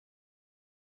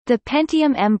The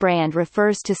Pentium M brand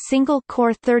refers to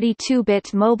single-core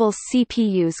 32-bit mobile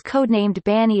CPUs codenamed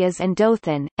Banias and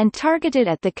Dothan, and targeted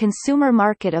at the consumer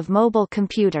market of mobile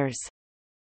computers.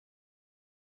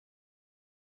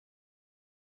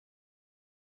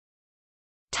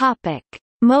 Topic: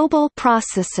 Mobile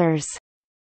processors.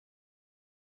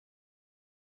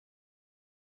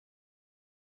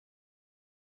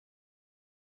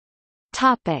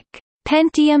 Topic: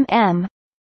 Pentium M.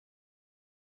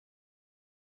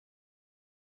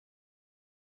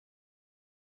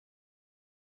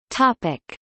 Topic: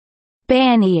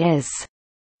 Banias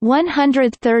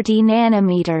 130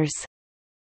 nanometers.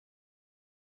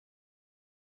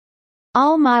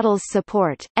 All models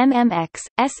support MMX,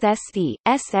 SSE,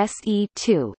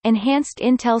 SSE2, Enhanced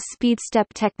Intel SpeedStep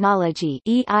Technology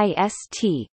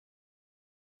 (EIST).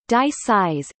 Die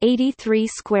size 83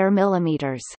 square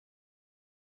millimeters.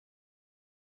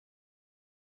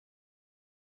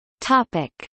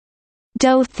 Topic: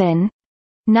 Dothan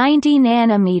 90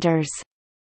 nanometers.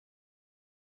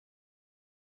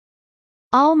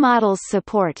 All models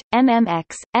support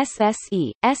MMX,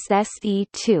 SSE,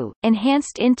 SSE2,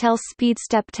 Enhanced Intel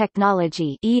SpeedStep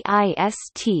Technology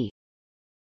 (EIST).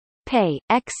 PAY,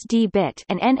 XD-bit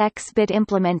and NX-bit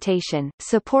implementation,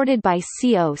 supported by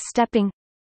CO stepping.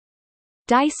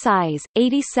 Die size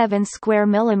 87 square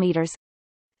millimeters.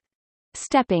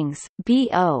 Steppings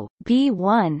BO,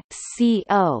 B1,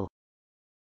 CO.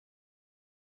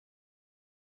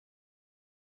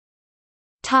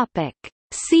 Topic: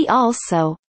 See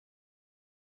also: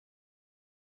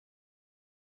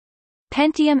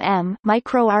 Pentium M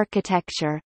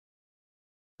microarchitecture,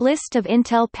 List of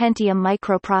Intel Pentium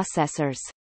microprocessors.